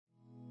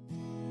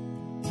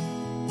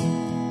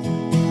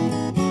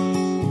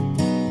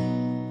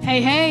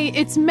Hey,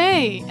 it's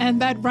May,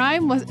 and that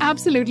rhyme was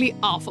absolutely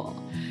awful.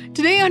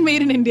 Today on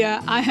Made in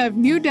India, I have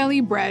New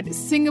Delhi-bred,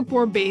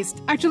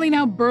 Singapore-based, actually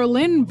now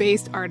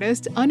Berlin-based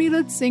artist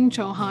Anirudh Singh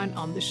Chohan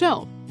on the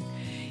show.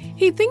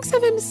 He thinks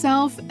of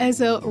himself as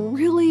a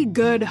really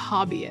good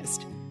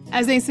hobbyist.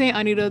 As they say,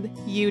 Anirudh,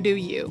 you do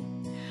you.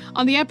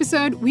 On the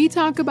episode, we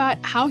talk about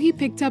how he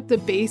picked up the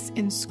bass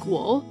in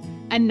school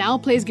and now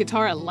plays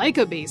guitar like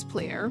a bass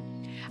player,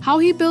 how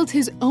he built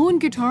his own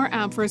guitar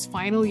amp for his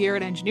final year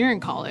at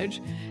engineering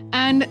college,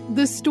 and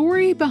the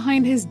story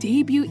behind his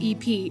debut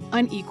EP,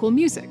 Unequal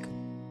Music.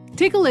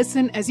 Take a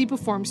listen as he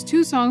performs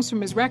 2 songs from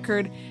his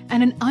record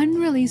and an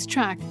unreleased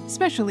track,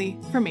 specially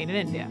for Made in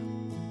India.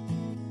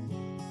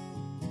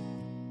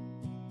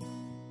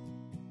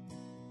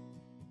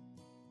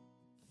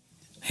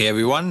 Hey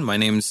everyone, my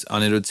name's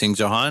Anirudh Singh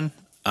Chohan.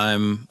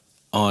 I'm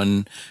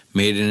on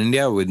Made in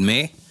India with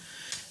May,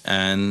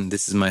 and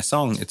this is my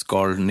song. It's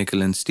called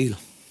Nickel and Steel.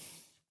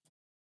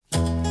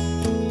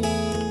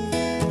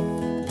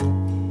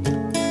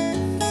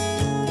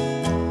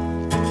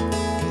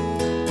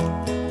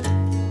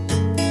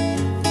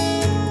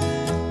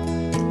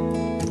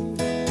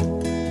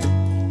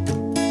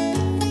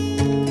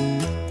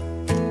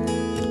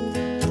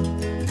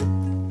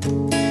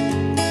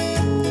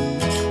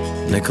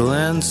 Nickel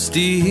and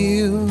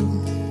steel,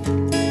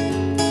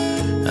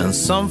 and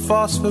some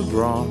phosphor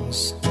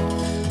bronze.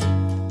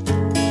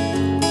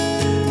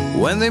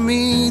 When they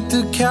meet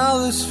the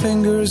callous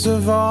fingers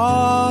of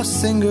our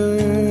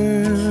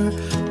singer,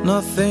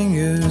 nothing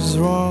is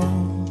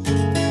wrong.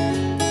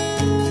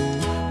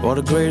 What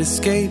a great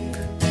escape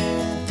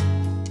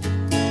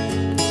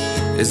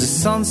is a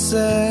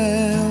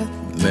sunset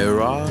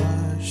mirage.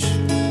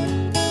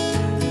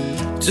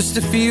 Just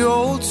a few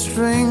old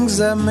strings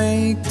that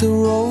make the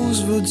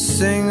rosewood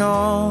sing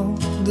on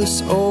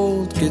this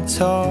old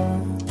guitar.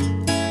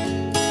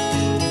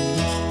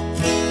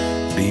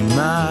 Be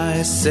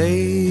my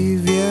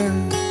savior,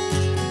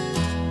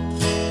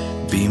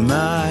 be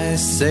my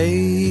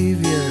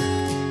savior.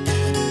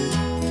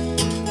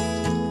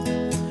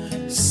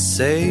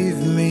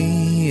 Save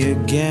me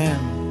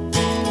again.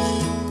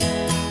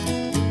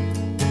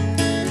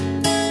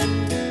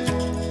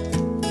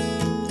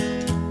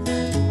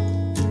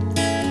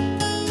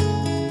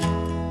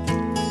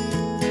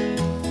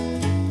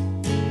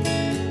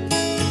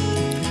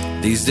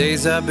 These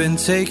days I've been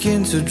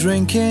taken to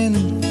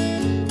drinking.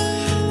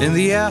 In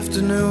the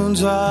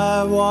afternoons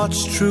I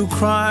watch true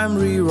crime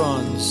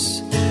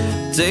reruns.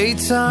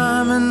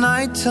 Daytime and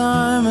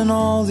nighttime and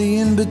all the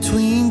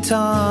in-between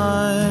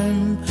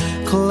time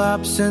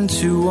collapse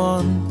into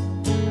one.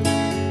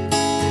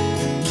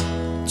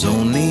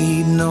 Don't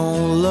need no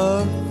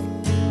love,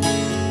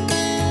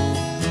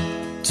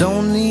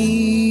 don't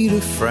need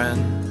a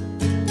friend.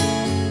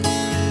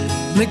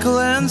 Nickel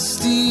and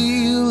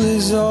steel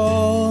is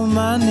all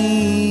I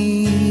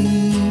need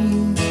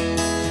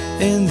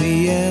in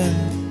the end.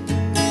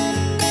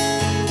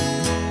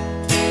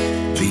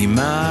 Be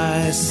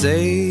my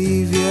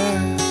savior,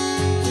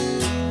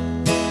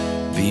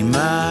 be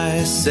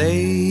my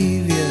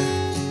savior.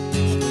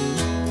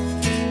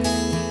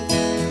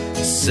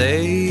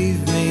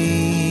 Save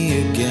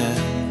me again.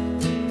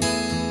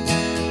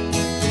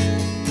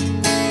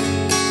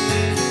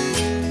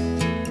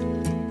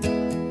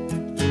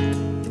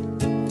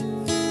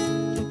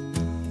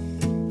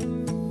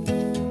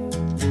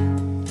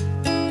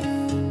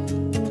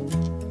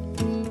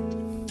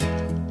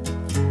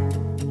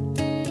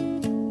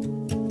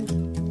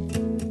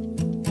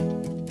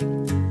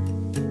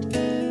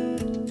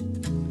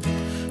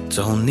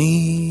 Don't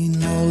need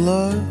no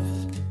love,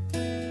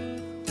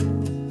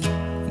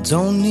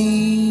 don't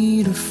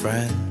need a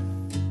friend.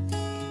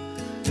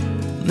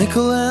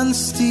 Nickel and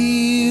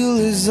steel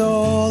is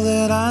all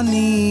that I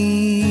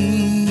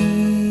need.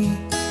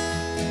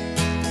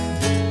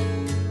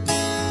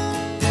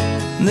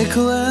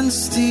 Nickel and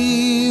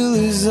steel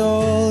is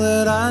all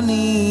that I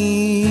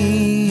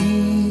need.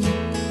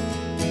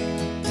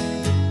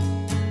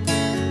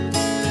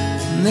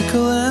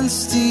 Nickel and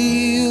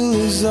steel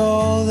is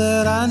all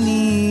that I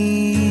need.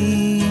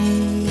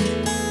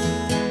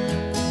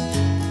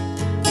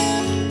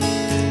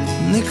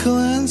 Nickel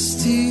and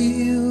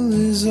steel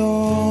is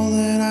all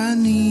that I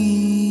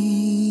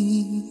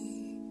need.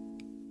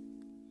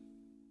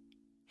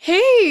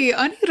 Hey,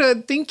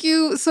 Anirudh, thank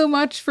you so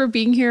much for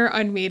being here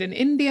on Made in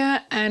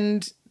India.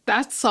 And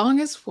that song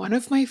is one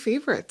of my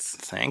favorites.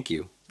 Thank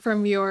you.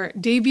 From your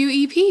debut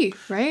EP,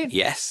 right?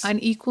 Yes.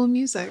 Unequal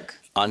Music.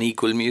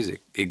 Unequal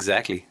Music,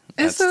 exactly.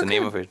 That's so the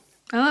name good. of it.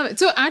 I love it.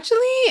 So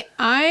actually,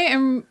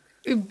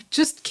 it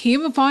just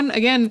came upon,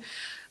 again,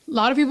 a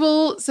lot of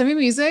people send me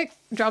music,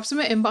 drops in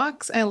my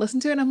inbox, and I listen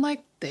to it, and I'm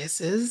like,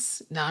 this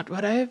is not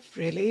what I've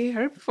really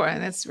heard before,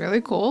 and it's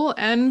really cool.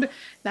 And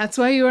that's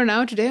why you are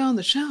now today on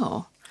the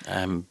show.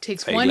 I'm very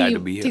glad to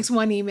be here. Takes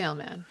one email,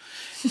 man.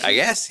 I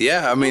guess,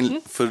 yeah. I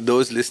mean, for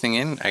those listening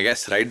in, I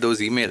guess write those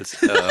emails,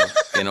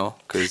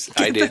 because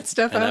I did,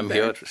 and I'm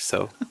here,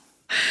 so.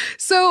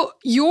 So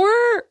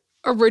you're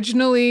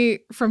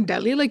originally from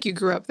Delhi, like you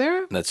grew up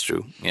there? That's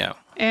true, yeah.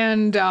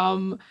 And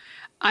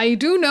I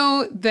do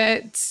know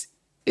that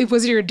it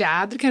was your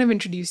dad that kind of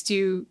introduced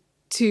you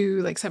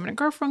to like Simon and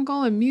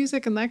Garfunkel and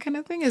music and that kind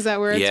of thing. Is that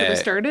where it sort of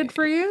started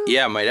for you?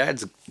 Yeah, my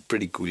dad's a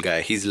pretty cool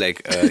guy. He's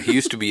like, he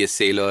used to be a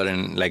sailor,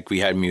 and like we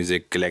had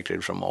music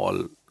collected from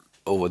all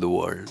over the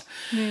world.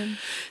 Yeah.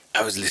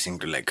 I was listening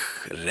to like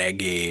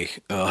reggae,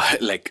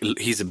 like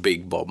he's a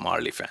big Bob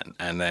Marley fan.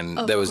 And then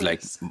there was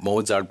like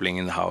Mozart playing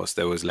in the house.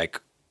 There was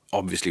like,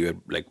 obviously we're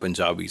like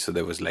Punjabi, so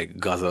there was like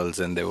ghazals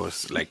and there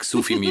was like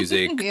Sufi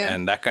music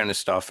and that kind of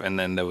stuff. And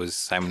then there was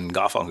Simon and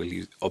Garfunkel.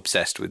 He's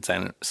obsessed with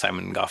Simon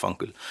and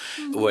Garfunkel.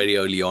 Very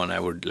early on, I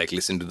would like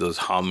listen to those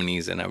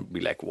harmonies and I would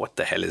be like, what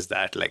the hell is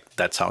that? Like,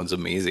 that sounds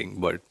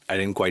amazing. But I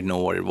didn't quite know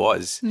what it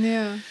was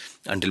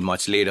until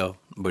much later.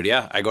 But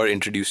yeah, I got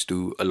introduced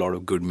to a lot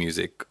of good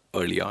music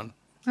early on.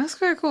 That's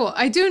very cool.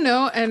 I do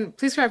know, and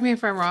please correct me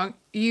if I'm wrong,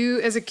 you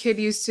as a kid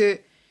used to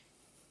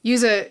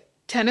use a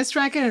tennis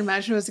racket and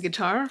imagine it was a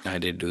guitar? I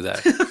did do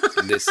that.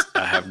 This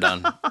I have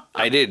done.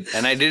 I did.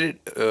 And I did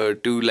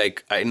it to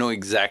like, I know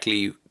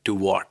exactly to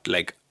what.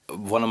 Like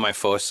one of my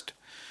first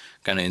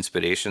kind of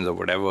inspirations or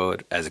whatever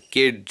as a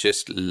kid,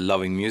 just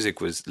loving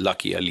music was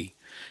Lucky Ali.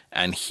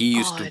 And he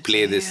used to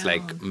play this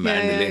like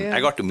mandolin. Yeah. I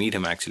got to meet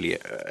him actually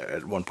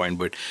at one point.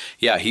 But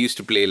yeah, he used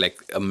to play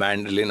like a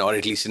mandolin, or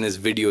at least in his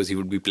videos, he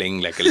would be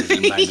playing like a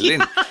little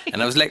mandolin.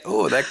 And I was like,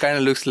 oh, that kind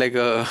of looks like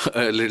a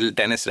little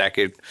tennis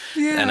racket.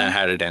 Yeah. And I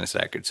had a tennis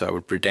racket. So I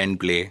would pretend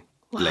play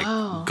like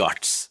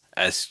guts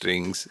as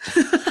strings.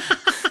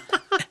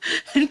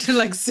 To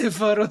like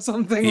Sifar or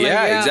something.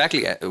 Yeah,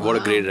 exactly. What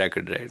a great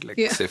record, right? Like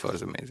Sifar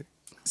is amazing.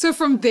 So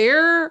from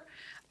there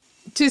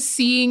to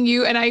seeing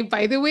you, and I,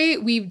 by the way,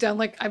 we've done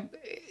like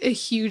a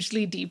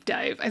hugely deep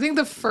dive. I think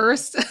the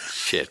first...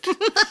 Shit.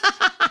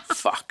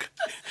 Fuck.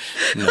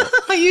 No.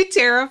 Are you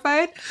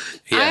terrified?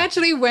 Yeah. I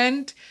actually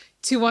went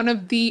to one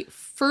of the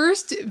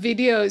first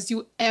videos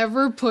you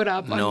ever put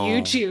up on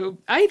YouTube.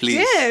 I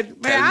did.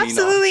 I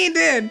absolutely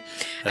did.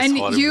 That's and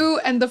horrible. do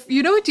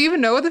you even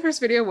know what the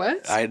first video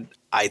was?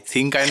 I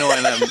think I know,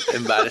 and I'm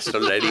embarrassed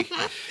already.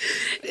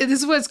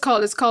 This is what it's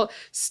called. It's called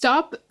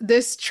Stop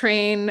This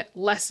Train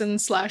Lesson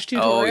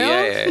 /Tutorial. Oh,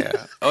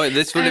 yeah. Oh,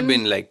 this would have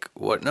been like,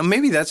 what? No,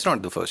 maybe that's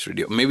not the first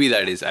video. Maybe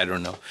that is. I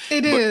don't know.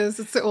 It is.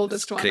 It's the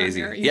oldest one.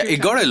 Crazy. Yeah,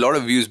 it got a lot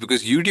of views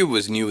because YouTube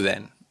was new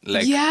then.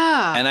 Like,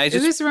 yeah. And I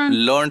just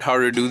learned how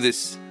to do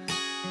this.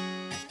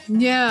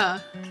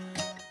 Yeah.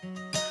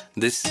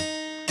 This...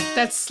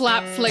 That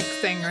slap flick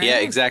thing, right? Yeah,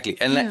 exactly.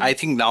 And like, I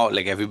think now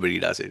like everybody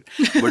does it.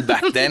 But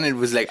back then it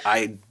was like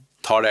I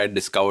thought I had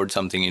discovered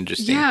something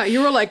interesting. Yeah,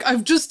 you were like,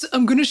 I'm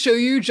going to show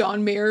you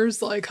John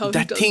Mayer's like how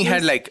that thing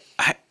had like,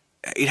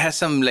 it has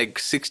some like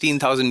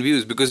 16,000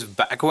 views because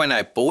back when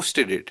I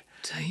posted it,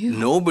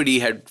 nobody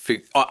had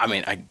I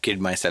mean, I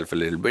kid myself a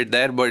little bit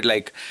there, but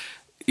like,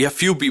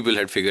 few people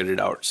had figured it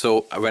out.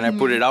 So when I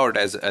put it out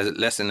as a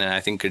lesson, and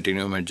I think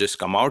Continuum had just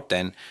come out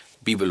then,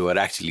 people were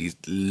actually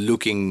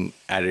looking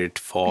at it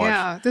for...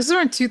 Yeah, this is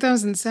around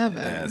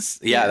 2007. Yes.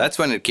 Yeah, that's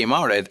when it came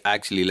out.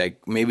 Actually,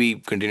 like maybe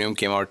Continuum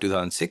came out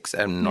 2006.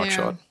 I'm not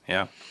sure.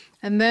 Yeah.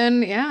 And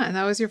then, and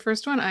that was your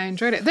first one. I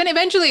enjoyed it. Then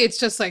eventually it's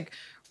just like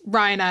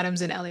Ryan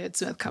Adams and Elliott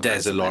Smith covers.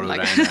 There's a lot of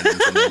Ryan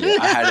Adams and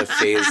Elliott. I had a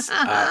phase.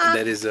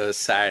 There is a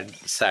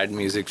sad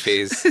music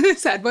phase.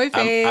 Sad boy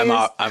phase.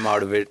 I'm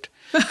out of it.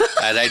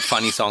 I write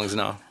funny songs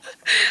now.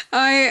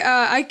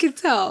 I could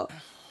tell.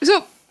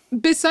 So...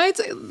 Besides,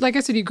 like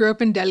I said, you grew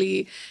up in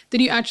Delhi, then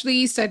you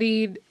actually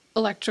studied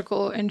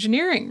electrical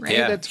engineering, right?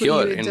 Yeah, that's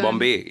what here in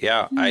Bombay.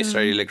 Yeah, I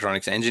studied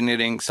electronics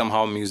engineering.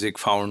 Somehow music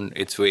found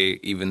its way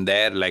even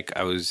there. Like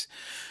I was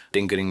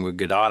tinkering with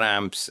guitar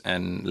amps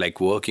and like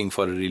working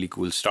for a really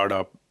cool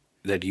startup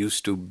that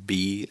used to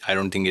be, I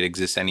don't think it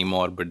exists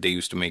anymore, but they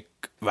used to make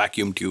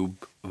vacuum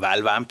tube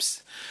valve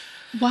amps.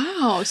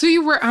 Wow. So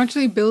you were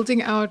actually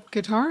building out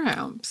guitar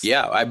amps.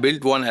 Yeah, I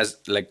built one as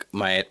like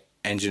my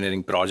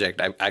engineering project.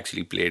 I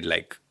actually played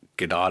like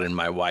guitar in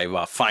my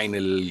Viva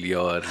final year,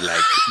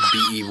 like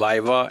BE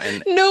Viva.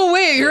 And no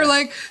way. You're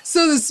like,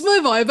 so this is my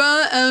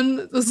Viva and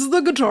this is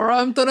the guitar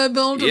amp that I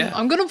built and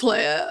I'm going to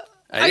play it.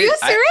 Are you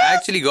serious? I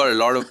actually got a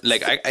lot of,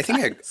 like, I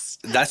think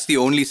that's the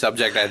only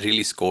subject I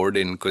really scored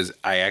in because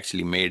I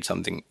actually made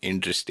something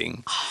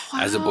interesting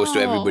as opposed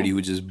to everybody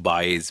who just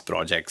buys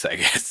projects, I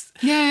guess.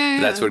 Yeah.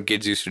 That's what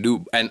kids used to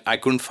do. And I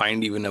couldn't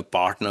find even a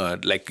partner.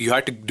 Like, you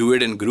had to do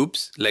it in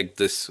groups, like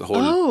this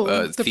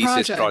whole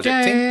thesis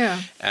project thing.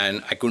 Yeah.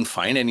 And I couldn't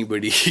find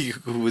anybody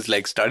who was,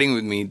 like, studying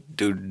with me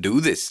to do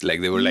this.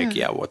 Like, they were like,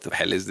 what the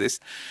hell is this?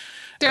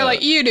 They're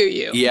like, you do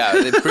you. Yeah.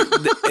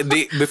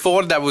 They,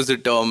 before that was a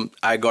term,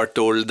 I got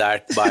told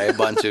that by a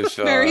bunch of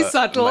very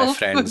subtle, my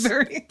friends.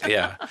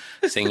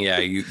 Saying,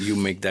 you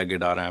make that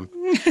guitar amp.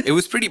 It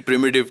was pretty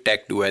primitive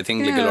tech too. I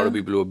think like a lot of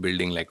people were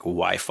building like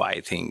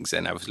Wi-Fi things.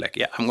 And I was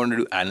like, I'm going to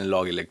do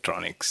analog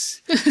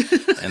electronics.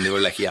 And they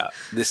were like,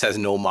 this has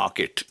no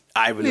market.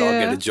 I will not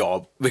get a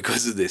job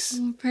because of this.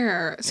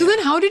 Fair. So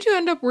then how did you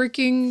end up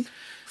working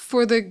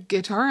for the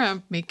guitar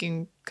amp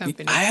making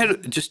company? I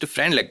had just a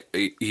friend, like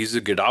he's a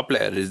guitar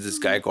player. There's this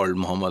guy called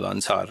Muhammad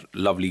Ansar,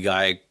 lovely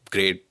guy,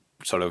 great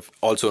sort of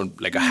also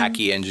like a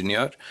hacky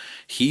engineer.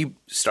 He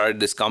started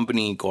this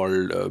company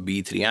called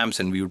B3 Amps,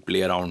 and we would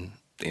play around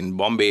in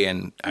Bombay,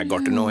 and I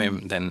got to know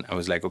him. Then I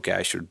was like, okay,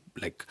 I should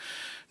like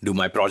do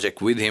my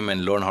project with him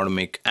and learn how to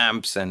make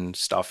amps and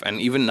stuff.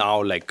 And even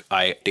now, like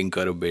I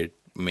tinker a bit,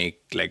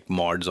 make like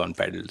mods on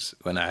pedals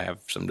when I have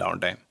some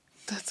downtime.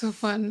 That's so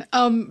fun.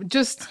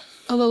 Just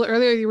a little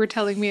earlier, you were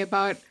telling me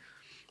about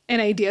an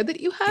idea that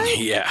you had.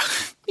 Yeah.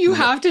 You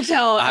have to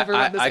tell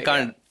everyone this I idea.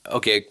 can't.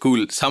 Okay,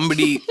 cool.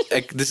 Somebody,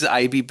 like, this is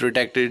IP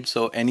protected,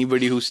 so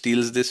anybody who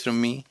steals this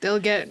from me, They'll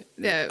get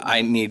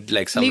I need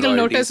like some legal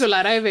royalties. notice will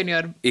arrive in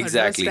your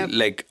Exactly. doorstep.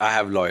 Like I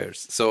have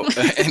lawyers. So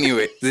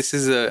anyway, this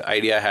is an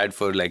idea I had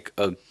for like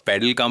a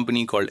pedal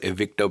company called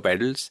Evictor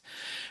Pedals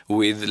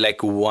with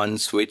like one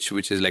switch,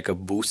 which is like a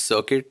boost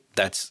circuit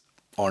that's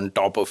on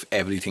top of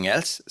everything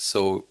else.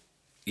 So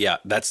yeah,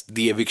 that's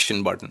the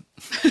eviction button,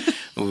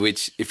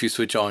 which if you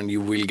switch on, you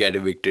will get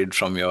evicted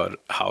from your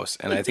house.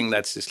 And I think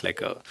that's just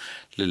like a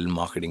little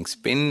marketing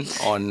spin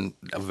on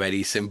a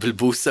very simple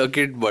boost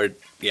circuit. But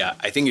yeah,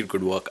 I think it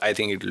could work. I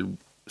think it will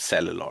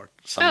sell a lot.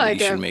 Somebody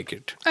should make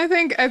it. I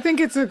think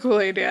it's a cool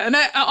idea. And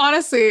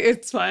honestly,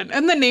 it's fun.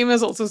 And the name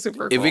is also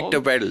super cool.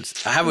 Evictor Pedals.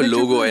 I have a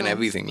logo and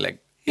everything. Like,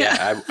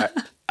 yeah,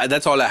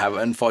 that's all I have.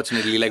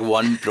 Unfortunately, like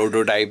one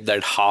prototype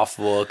that half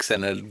works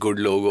and a good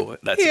logo.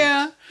 That's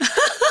it.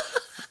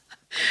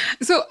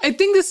 So I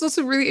think this is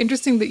also really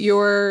interesting that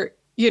you're,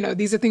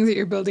 these are things that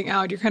you're building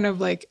out. You're kind of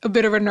like a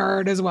bit of a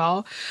nerd as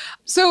well.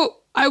 So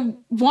I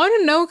want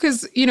to know,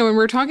 because, when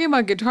we're talking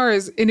about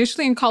guitars,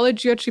 initially in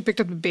college, you actually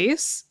picked up a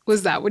bass.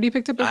 Was that what you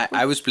picked up?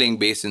 I was playing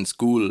bass in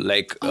school,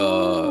 like,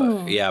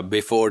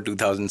 before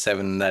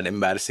 2007, that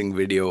embarrassing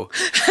video.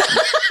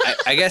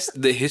 I guess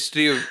the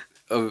history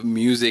of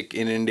music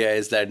in India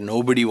is that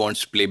nobody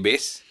wants to play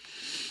bass.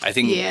 I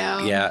think,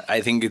 I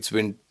think it's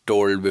been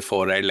told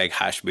before, right? Like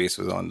Hash Bass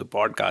was on the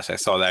podcast. I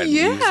saw that.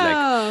 Yeah. He was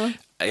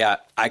like,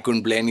 I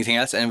couldn't play anything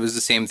else. And it was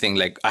the same thing.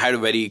 Like I had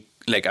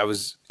I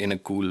was in a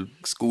cool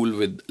school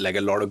with like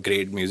a lot of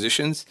great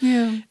musicians.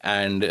 Yeah.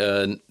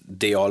 And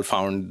they all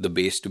found the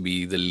bass to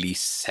be the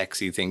least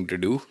sexy thing to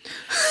do.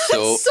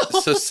 So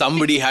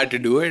somebody had to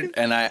do it.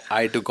 And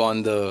I took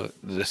on the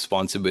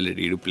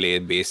responsibility to play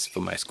bass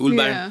for my school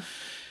band.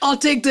 I'll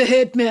take the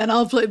hit, man.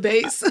 I'll play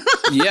bass.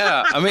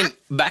 Yeah. I mean,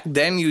 back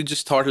then you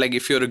just thought like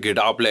if you're a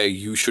guitar player,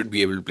 you should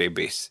be able to play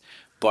bass.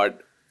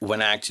 But when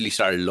I actually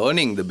started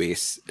learning the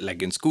bass,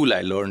 like in school,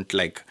 I learned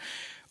like,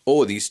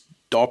 these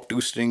top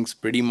two strings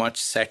pretty much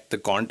set the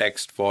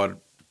context for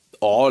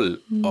all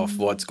of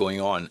what's going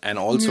on. And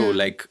also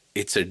like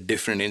it's a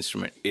different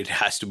instrument. It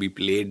has to be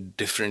played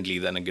differently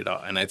than a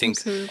guitar. And I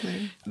think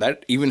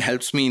that even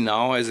helps me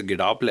now as a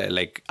guitar player.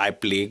 Like I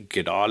play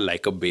guitar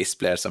like a bass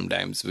player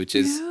sometimes, which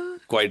is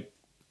quite,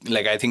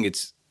 like, I think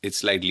it's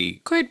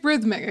slightly quite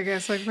rhythmic, I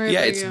guess. Like, right?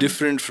 Yeah, it's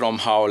different from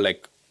how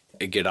like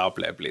a guitar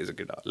player plays a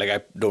guitar. Like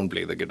I don't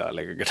play the guitar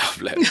like a guitar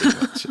player pretty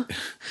much.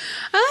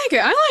 I like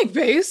it. I like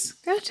bass.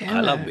 God damn it.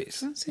 I love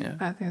bass. I don't see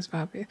bad things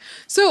about bass.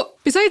 So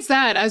besides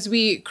that, as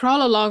we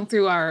crawl along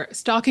through our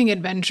stalking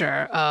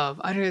adventure of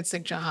Anirudh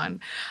Singh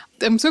Chohan,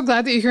 I'm so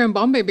glad that you're here in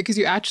Bombay because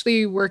you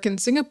actually work in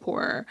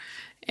Singapore.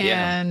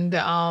 And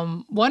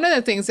one of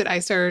the things that I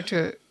started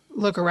to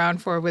look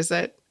around for was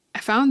that I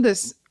found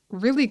this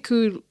really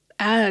cool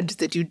ad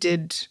that you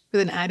did with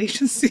an ad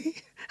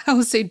agency. I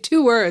will say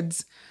 2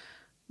 words: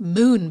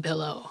 moon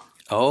pillow.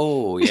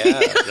 Oh, yeah,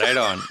 right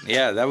on.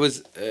 Yeah, that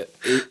was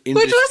interesting.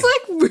 Which was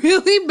like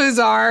really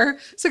bizarre.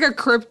 It's like a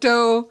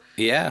crypto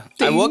thing.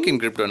 I work in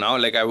crypto now.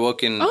 Like I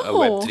work in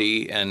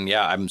Web3 and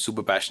I'm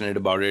super passionate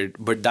about it.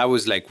 But that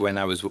was like when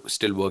I was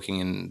still working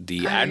in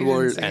the ad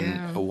world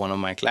and one of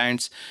my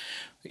clients.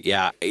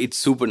 Yeah, it's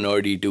super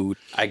nerdy too.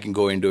 I can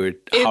go into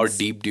it. How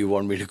deep do you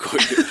want me to go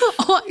into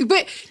it?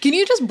 But can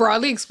you just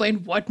broadly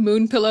explain what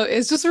moon pillow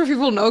is, just so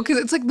people know? Because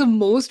it's like the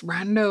most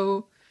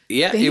rando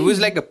thing. It was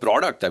like a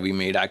product that we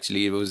made,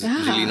 actually. It was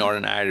really not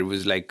an ad. It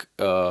was like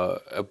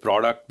a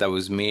product that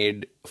was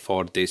made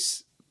for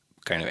this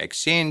kind of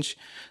exchange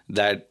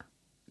that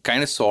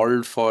kind of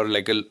solved for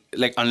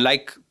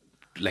unlike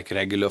like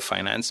regular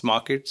finance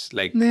markets,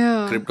 like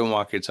crypto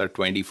markets are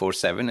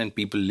 24/7 and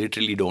people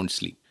literally don't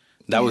sleep.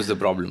 That was the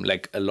problem.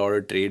 Like a lot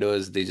of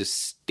traders, they just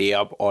stay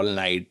up all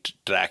night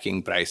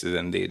tracking prices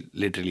and they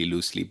literally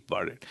lose sleep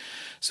about it.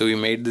 So we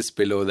made this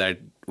pillow that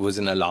was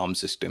an alarm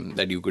system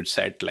that you could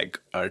set like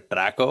a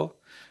tracker.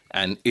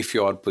 And if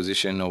your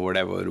position or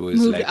whatever was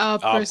moved like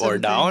up or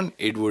down,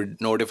 it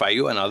would notify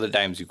you. And other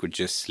times you could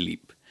just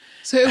sleep.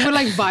 So it would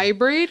like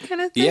vibrate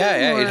kind of thing?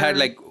 Yeah. It had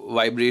like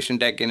vibration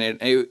tech in it.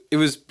 It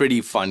was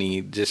pretty funny.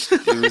 It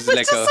was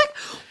like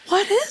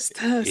what is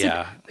this?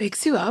 Yeah. It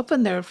wakes you up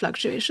and there are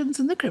fluctuations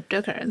in the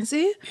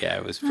cryptocurrency. Yeah,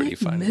 it was pretty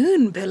funny.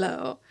 Moon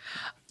pillow.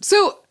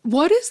 So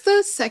what is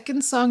the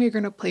second song you're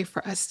going to play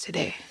for us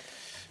today?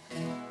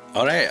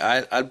 All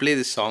right. I'll play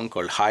this song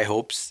called High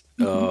Hopes,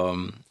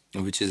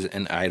 which is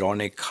an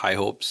ironic high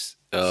hopes.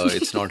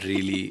 It's not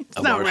really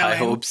about high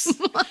hopes.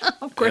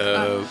 Of course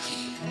not.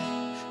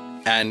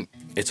 And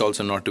It's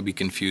also not to be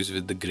confused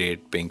with the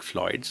great Pink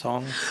Floyd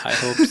song, High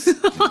Hopes.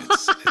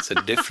 It's a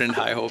different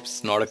High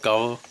Hopes, not a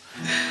cover.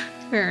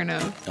 Fair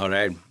enough. All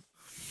right.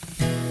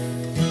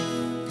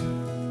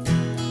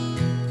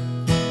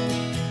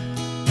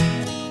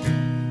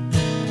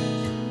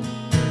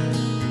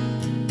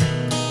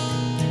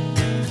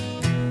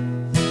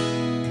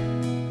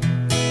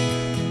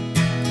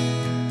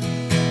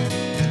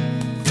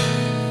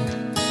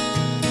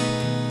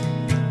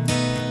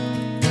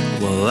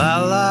 Well, I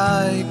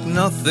like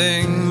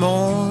nothing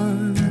more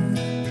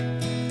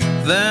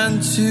than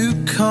to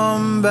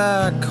come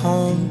back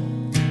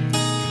home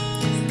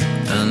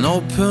and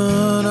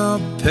open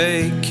up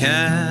a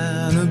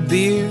can of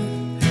beer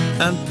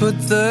and put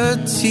the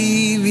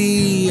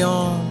TV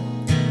on.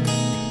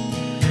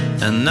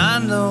 And I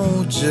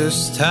know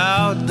just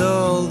how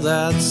dull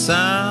that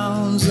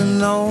sounds,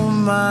 and oh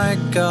my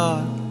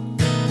God,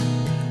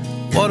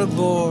 what a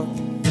bore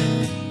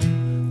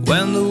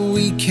when the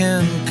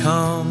weekend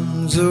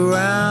comes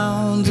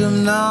around.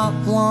 I'm not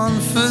one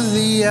for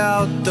the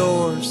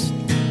outdoors.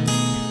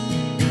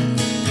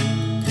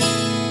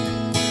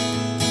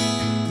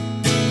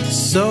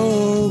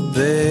 So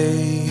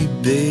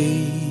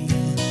baby,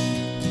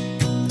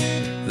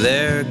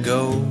 there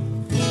go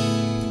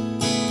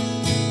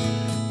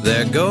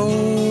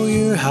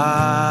your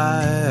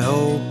high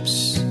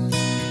hopes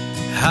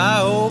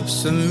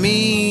of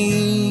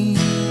me.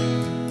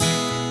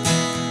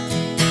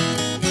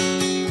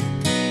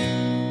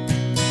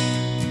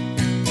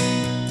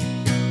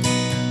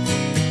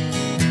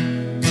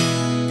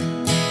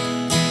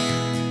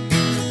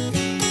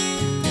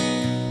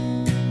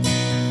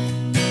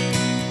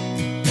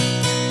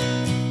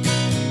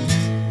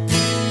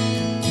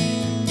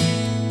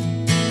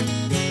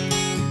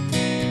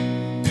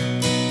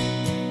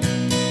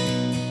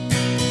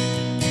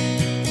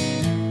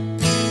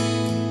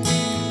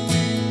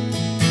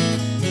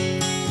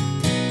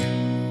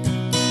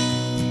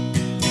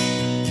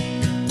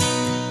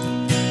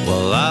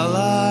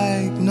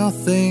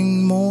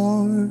 Nothing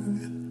more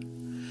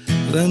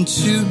than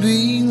to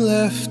be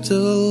left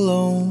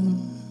alone.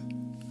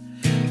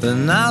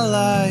 Then I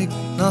like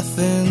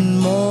nothing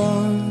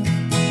more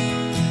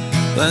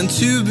than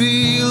to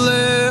be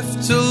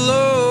left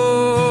alone.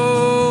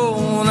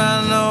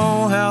 I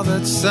know how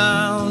that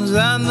sounds,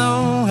 I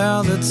know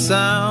how that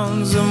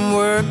sounds. I'm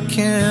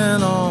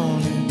working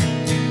on it.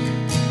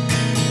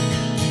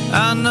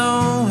 I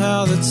know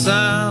how that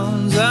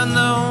sounds, I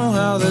know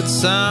how that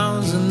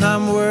sounds, and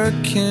I'm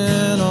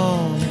working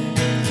on it.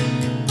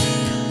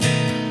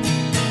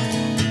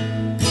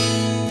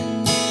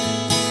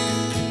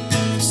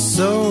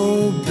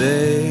 So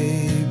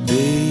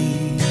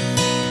baby,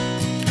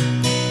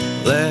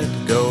 let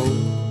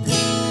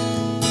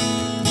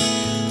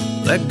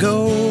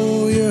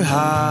go your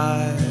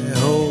high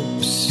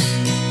hopes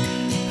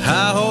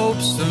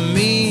of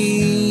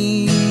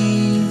me.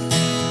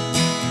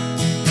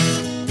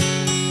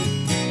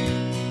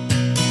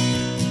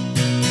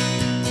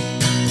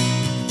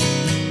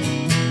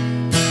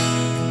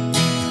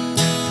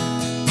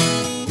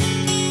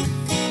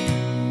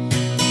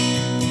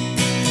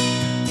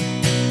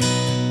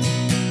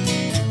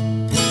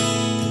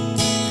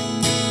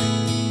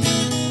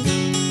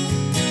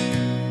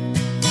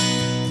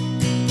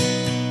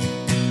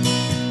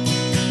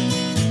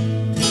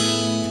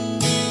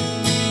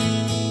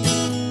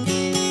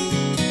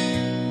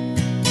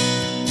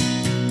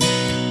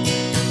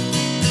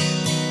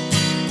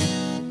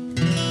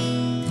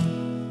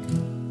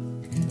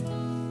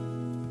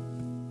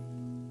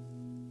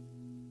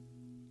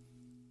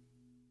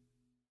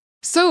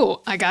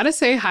 So I gotta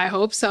say, High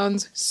Hope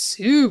sounds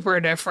super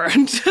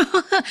different.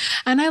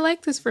 And I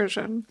like this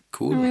version.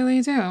 Cool. I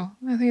really do.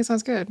 I think it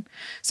sounds good.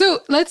 So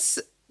let's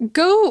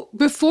go,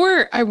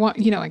 before I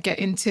get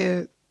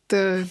into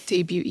the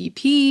debut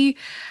EP,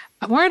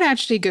 I wanted to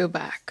actually go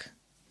back,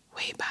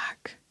 way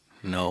back.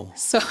 No.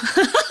 So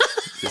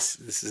this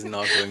is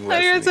not going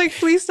well. It's like,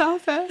 please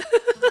stop it.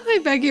 I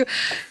beg you.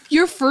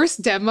 Your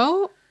first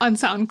demo on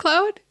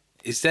SoundCloud?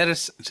 Is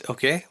that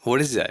okay?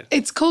 What is that?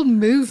 It's called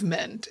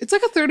Movement. It's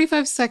like a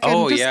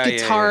 35-second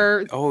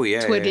guitar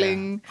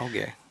twiddling. Yeah.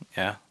 Okay,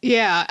 yeah.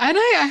 Yeah, and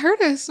I heard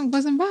it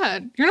wasn't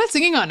bad. You're not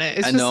singing on it.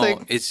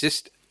 It's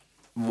just,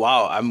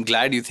 wow, I'm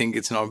glad you think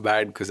it's not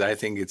bad, because I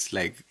think it's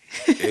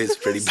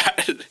pretty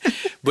bad.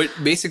 But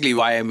basically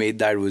why I made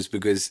that was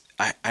because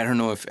I don't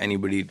know if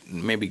anybody,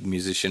 maybe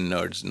musician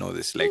nerds know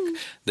this.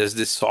 There's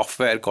this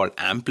software called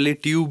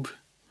Amplitude,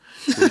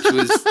 which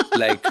was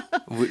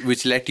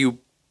which let you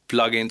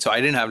plug in. So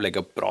I didn't have a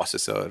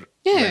processor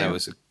when I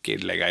was a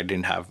kid. I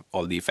didn't have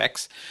all the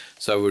effects.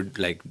 So I would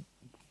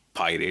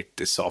pirate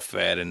this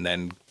software and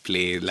then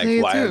play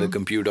via the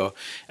computer.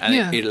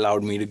 And it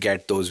allowed me to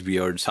get those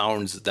weird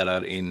sounds that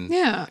are in.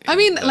 Yeah. I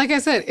mean, like I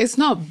said, it's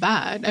not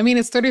bad. I mean,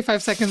 it's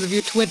 35 seconds of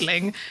you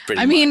twiddling.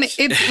 Pretty much.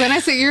 It's when I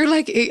say you're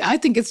I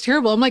think it's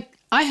terrible. I'm like,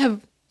 I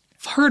have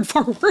heard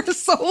far worse.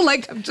 So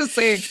I'm just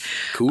saying.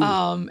 Cool.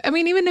 I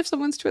mean, even if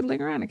someone's twiddling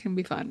around, it can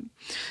be fun.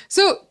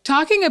 So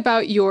talking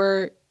about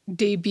your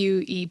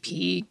debut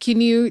EP.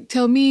 Can you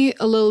tell me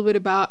a little bit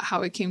about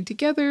how it came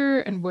together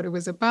and what it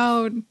was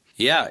about?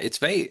 Yeah, it's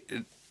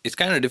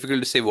kind of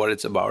difficult to say what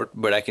it's about,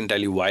 but I can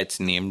tell you why it's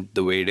named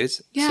the way it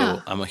is. Yeah.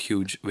 So I'm a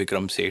huge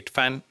Vikram Seth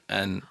fan,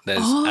 and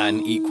there's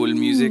Unequal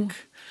Music,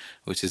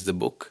 which is the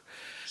book.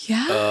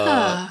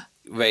 Yeah.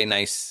 Very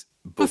nice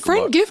book. A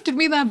friend gifted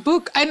me that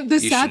book. And the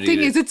sad thing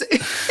is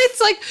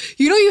it's like,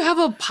 you have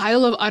a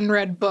pile of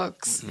unread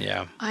books.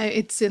 Yeah.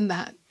 It's in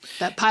that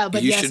pile.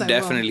 But you yes, should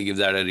definitely give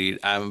that a read.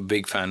 I'm a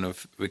big fan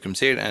of Vikram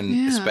Seth,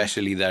 and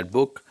especially that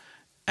book,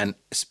 and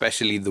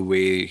especially the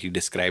way he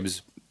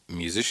describes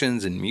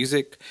musicians and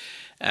music.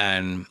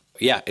 And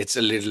yeah, it's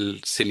a little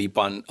silly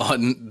pun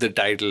on the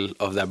title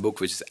of that book,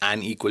 which is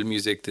Unequal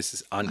Music. This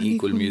is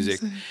Unequal Music.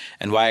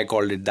 And why I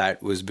called it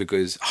that was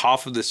because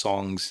half of the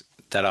songs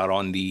that are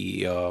on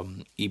the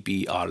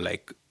EP are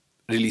like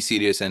really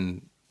serious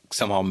and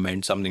somehow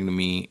meant something to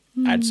me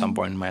at some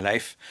point in my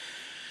life.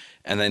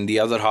 And then the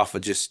other half are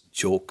just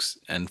jokes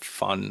and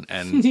fun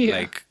and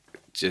like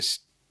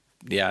just,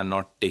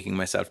 not taking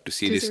myself too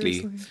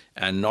seriously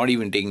and not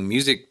even taking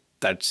music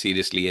that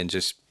seriously and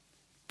just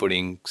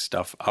putting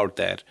stuff out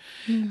there.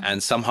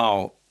 And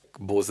somehow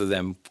both of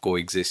them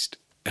coexist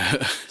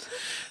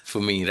for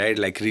me, right?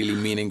 Like really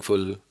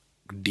meaningful,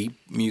 deep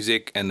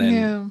music, and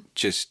then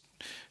just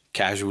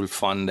casual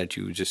fun that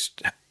you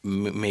just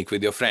make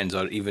with your friends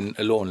or even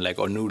alone, like,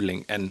 or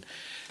noodling. And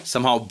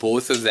somehow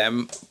both of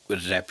them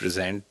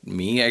represent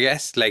me, I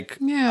guess. Like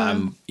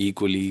I'm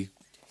equally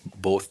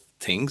both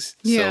things.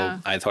 So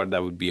I thought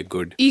that would be a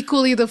good...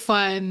 Equally the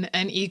fun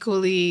and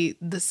equally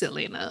the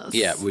silliness.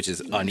 Yeah, which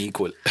is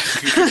unequal.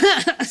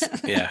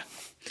 Yeah.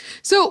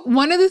 So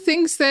one of the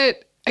things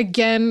that,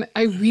 again,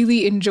 I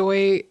really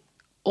enjoy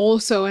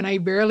also, and I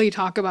barely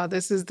talk about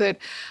this, is that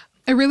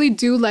I really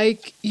do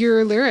like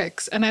your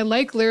lyrics. And I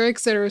like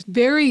lyrics that are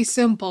very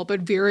simple, but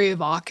very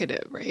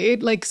evocative,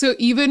 right? Like, so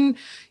even,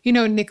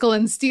 nickel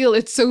and steel,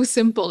 it's so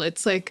simple.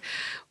 It's like,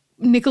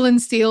 nickel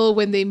and steel,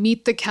 when they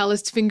meet the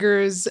calloused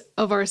fingers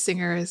of our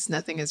singers,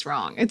 nothing is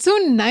wrong. It's so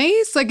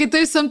nice. Like,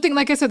 there's something,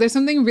 like I said, there's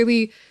something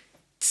really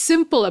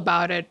simple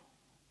about it,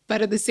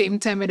 but at the same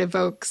time, it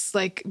evokes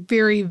like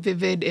very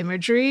vivid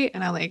imagery.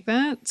 And I like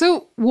that.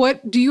 So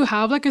what, do you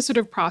have like a sort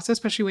of process,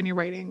 especially when you're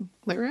writing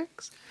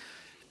lyrics?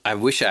 I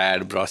wish I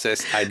had a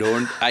process. I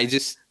don't. I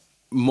just,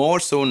 more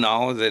so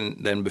now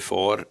than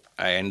before,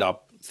 I end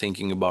up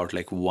thinking about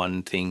like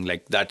one thing.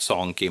 Like that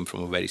song came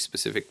from a very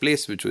specific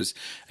place, which was,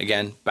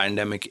 again,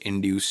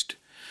 pandemic-induced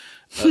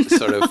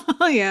sort of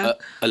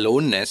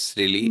aloneness,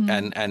 really.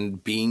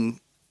 And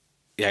being,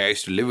 I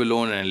used to live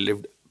alone, and I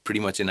lived pretty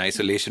much in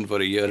isolation for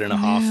a year and a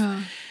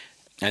half.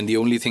 And the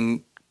only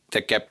thing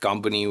that kept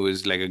company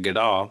was like a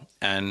guitar.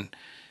 And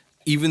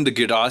even the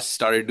guitars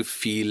started to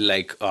feel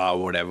like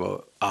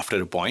whatever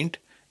after a point.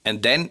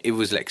 And then it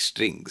was like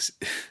strings.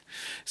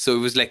 So it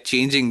was like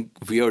changing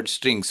weird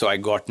strings. So I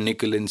got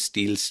nickel and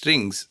steel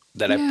strings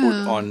that I put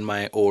on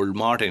my old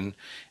Martin,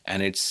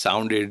 and it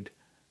sounded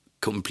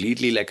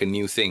completely like a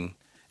new thing.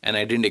 And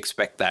I didn't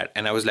expect that.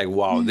 And I was like,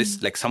 wow,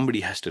 this, like,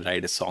 somebody has to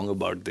write a song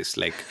about this.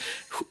 Like,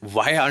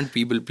 why aren't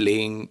people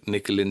playing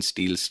nickel and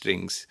steel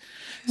strings?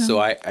 So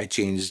I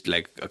changed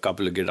like a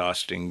couple of guitar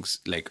strings,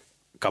 like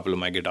couple of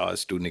my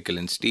guitars to nickel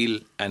and steel.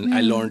 And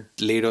I learned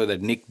later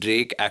that Nick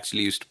Drake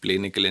actually used to play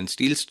nickel and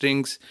steel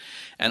strings.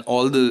 And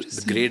all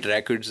the great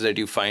records that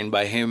you find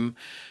by him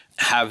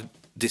have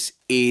this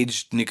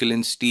aged nickel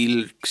and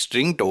steel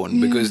string tone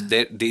because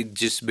they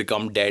just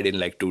become dead in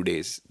like 2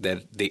 days.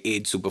 They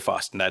age super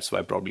fast, and that's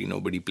why probably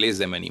nobody plays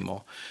them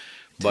anymore.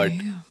 But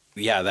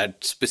that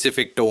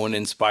specific tone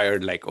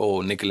inspired like, oh,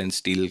 nickel and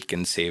steel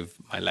can save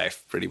my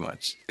life pretty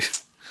much.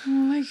 Oh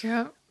my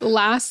God.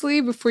 Lastly,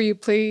 before you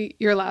play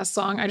your last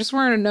song, I just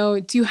wanted to know,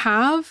 do you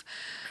have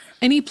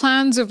any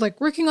plans of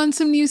like working on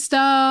some new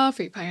stuff?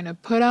 Are you planning to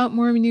put out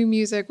more new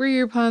music? What are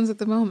your plans at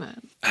the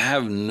moment? I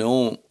have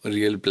no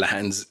real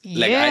plans.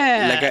 Like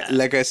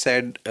I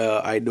said,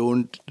 I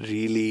don't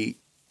really,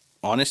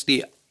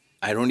 honestly,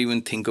 I don't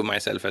even think of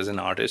myself as an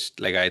artist.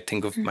 Like I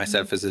think of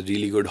myself as a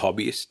really good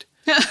hobbyist.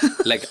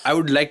 Like I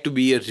would like to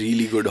be a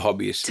really good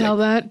hobbyist. Tell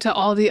that to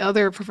all the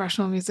other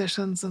professional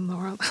musicians in the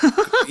world.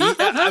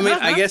 I mean,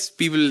 I guess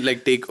people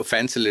like take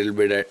offense a little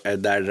bit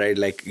at that, right?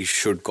 Like you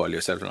should call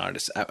yourself an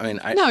artist. I mean,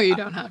 no, you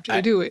don't have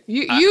to do it.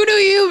 You do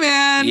you,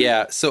 man.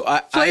 Yeah. So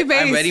I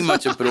very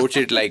much approach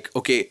it like,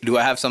 okay, do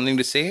I have something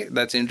to say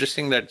that's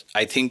interesting that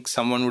I think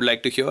someone would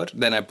like to hear?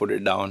 Then I put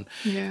it down.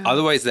 Yeah.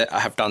 Otherwise, I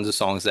have tons of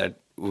songs that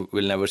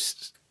will never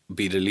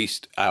be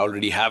released. I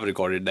already have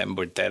recorded them,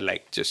 but they're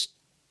like just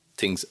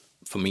things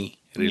for me,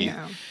 really.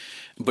 Yeah.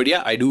 But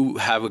yeah, I do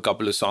have a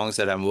couple of songs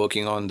that I'm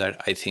working on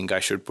that I think I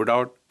should put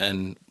out,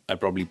 and I'll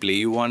probably play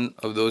you one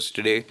of those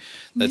today.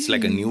 That's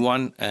like a new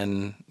one,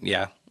 and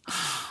yeah.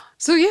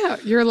 So yeah,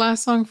 your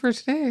last song for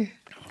today.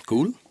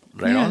 Cool.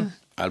 Right on.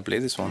 I'll play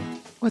this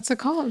one. What's it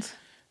called?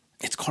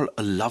 It's called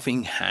A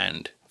Loving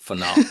Hand for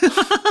now.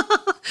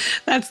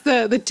 That's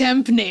the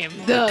temp name.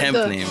 The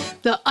temp name.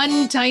 The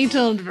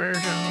untitled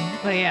version.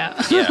 But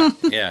yeah.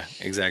 Yeah,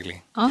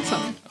 exactly.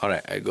 Awesome. All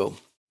right, I go.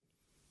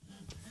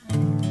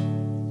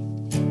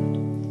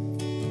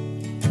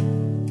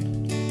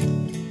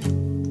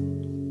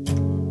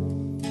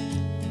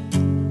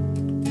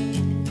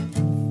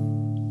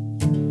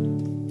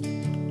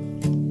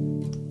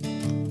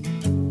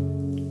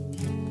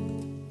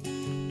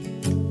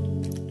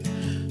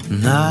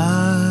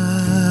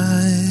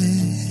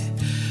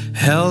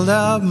 held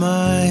out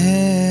my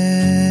hand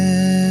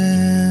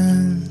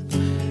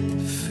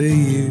for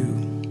you.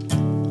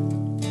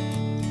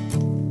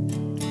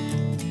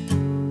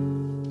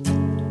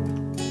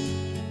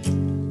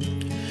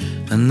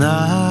 And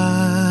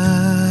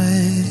I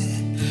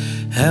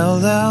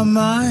held out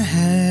my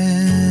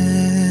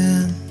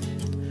hand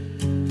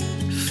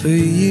for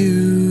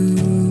you.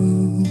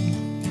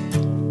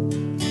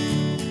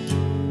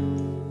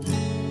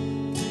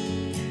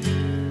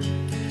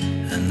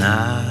 And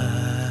I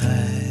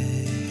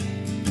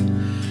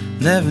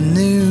never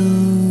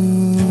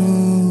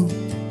knew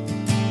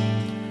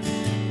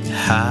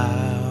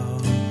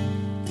how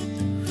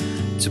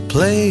to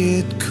play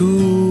it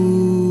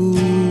cool.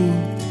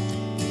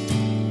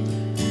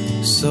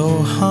 So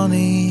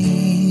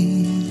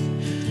honey,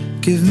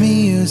 give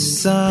me a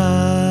sign.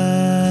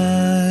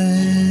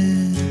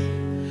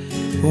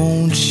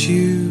 Won't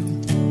you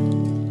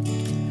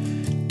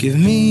give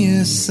me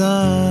a sign?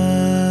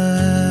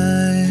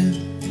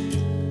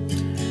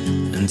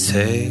 And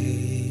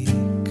take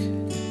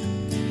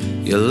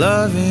your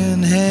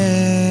loving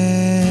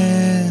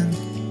hand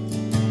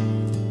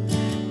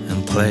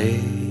and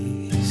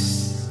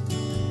place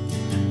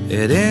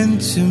it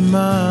into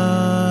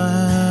mine.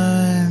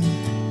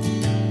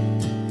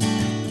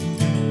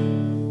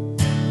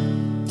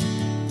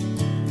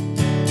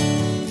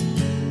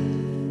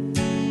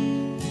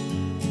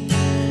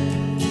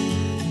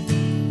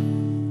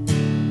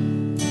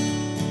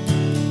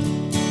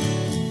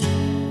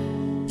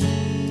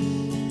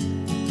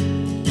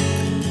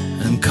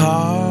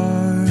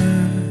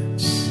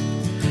 Cards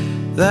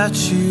that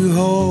you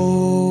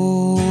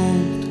hold,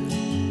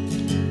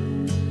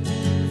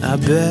 I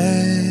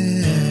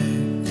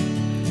beg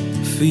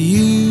for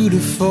you to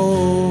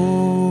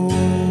fold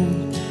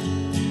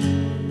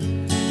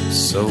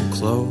so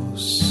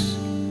close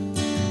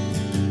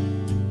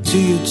to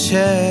your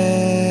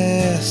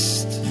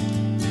chest.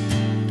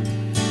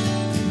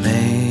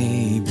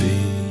 Maybe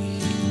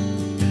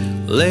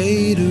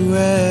lay to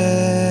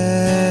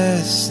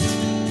rest.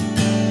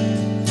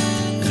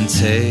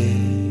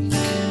 Take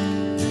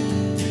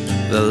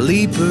the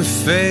leap of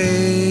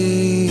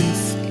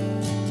faith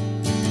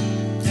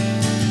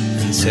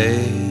and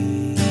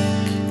take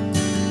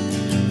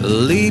the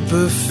leap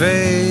of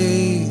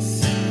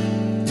faith,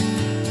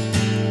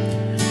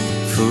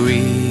 for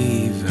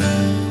even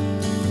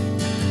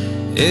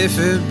if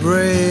it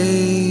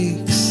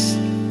breaks,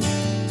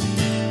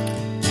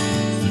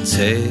 and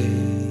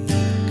take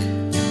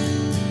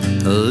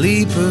a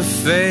leap of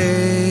faith.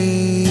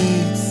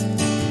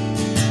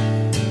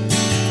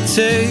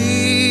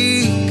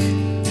 Take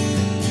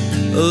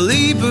a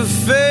leap of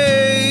faith,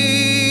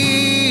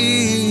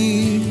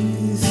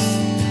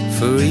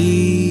 for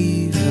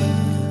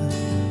even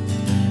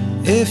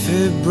if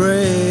it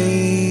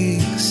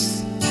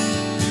breaks,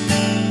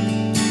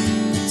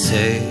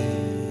 take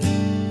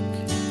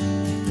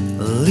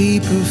a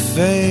leap of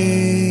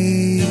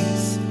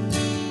faith,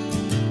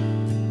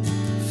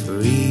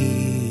 for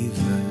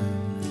even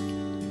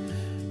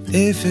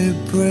if it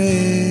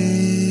breaks.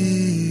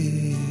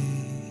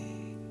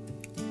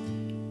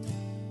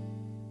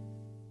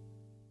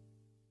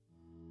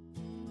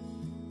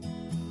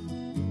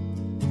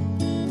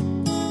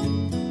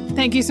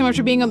 Thank you so much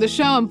for being on the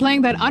show and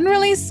playing that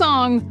unreleased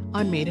song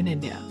on Made in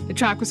India. The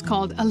track was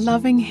called A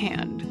Loving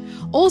Hand.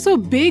 Also,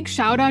 big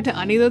shout out to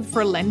Anirudh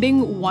for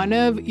lending one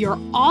of your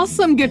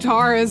awesome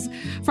guitars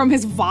from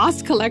his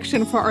vast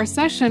collection for our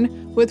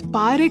session with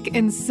Barik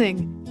and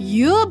Singh.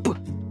 Yup!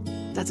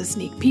 That's a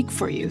sneak peek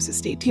for you, so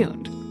stay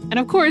tuned. And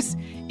of course,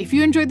 if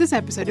you enjoyed this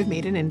episode of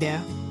Made in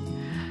India,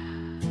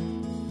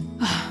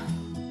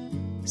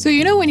 so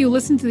you know when you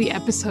listen to the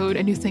episode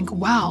and you think,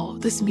 wow,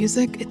 this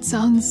music, it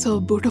sounds so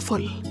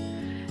beautiful.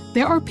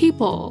 There are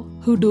people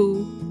who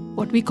do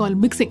what we call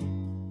mixing.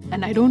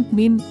 And I don't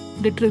mean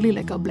literally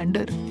like a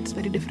blender. It's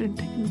very different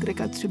in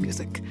regards to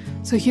music.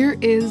 So here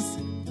is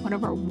one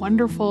of our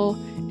wonderful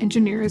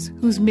engineers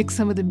who's mixed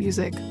some of the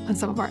music on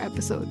some of our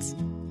episodes.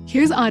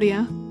 Here's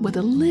Arya with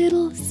a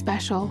little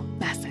special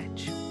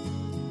message.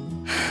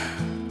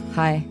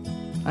 Hi,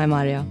 I'm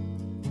Arya.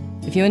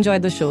 If you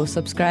enjoyed the show,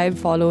 subscribe,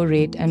 follow,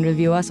 rate, and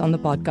review us on the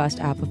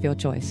podcast app of your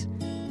choice.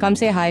 Come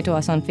say hi to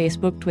us on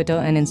Facebook, Twitter,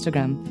 and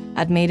Instagram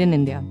 @Made in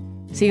India.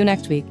 See you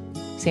next week.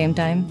 Same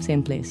time,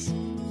 same place.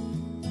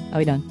 Are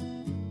we done?